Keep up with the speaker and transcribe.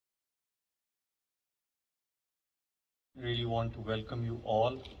Really want to welcome you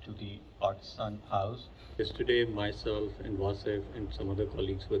all to the Pakistan house. Yesterday, myself and Waqar and some other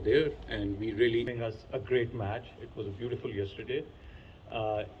colleagues were there, and we really giving us a great match. It was a beautiful yesterday,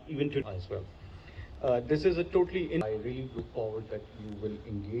 even today as well. This is a totally. I really look forward that you will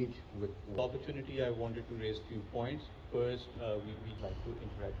engage with the opportunity. I wanted to raise a few points. First, we'd like to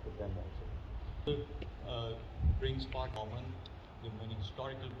interact with them also. Brings part common, the many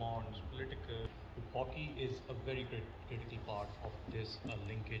historical bonds, political. Hockey is a very critical part of this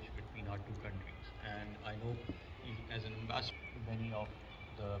linkage between our two countries, and I know as an ambassador, many of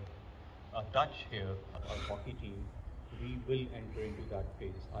the Dutch here, our hockey team, we will enter into that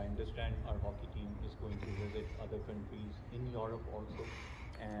phase. I understand our hockey team is going to visit other countries in Europe also,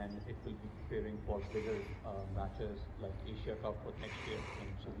 and it will be preparing for bigger matches like Asia Cup for next year, and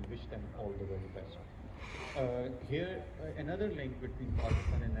so we wish them all the very best. Here, another link between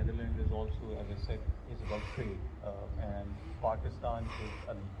Pakistan and Netherlands is also, as I said, is about trade. And Pakistan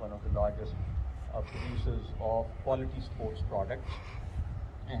is one of the largest producers of quality sports products.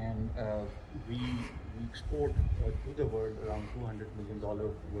 And we export to the world around $200 million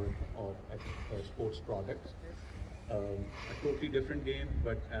worth of sports products. A totally different game,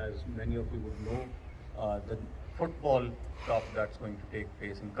 but as many of you would know, the football cup that's going to take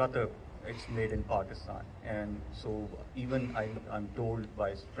place in Qatar, it's made in Pakistan, and so even I'm told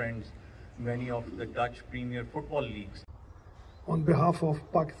by friends, many of the Dutch Premier Football leagues. On behalf of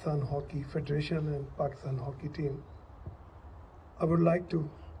Pakistan Hockey Federation and Pakistan Hockey Team, I would like to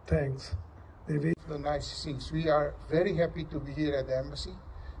thank the nice things. We are very happy to be here at the embassy.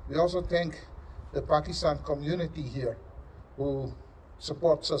 We also thank the Pakistan community here who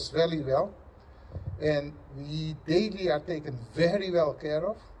supports us very well, and we daily are taken very well care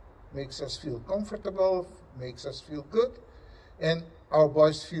of. Makes us feel comfortable, makes us feel good, and our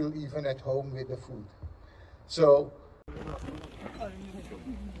boys feel even at home with the food. So,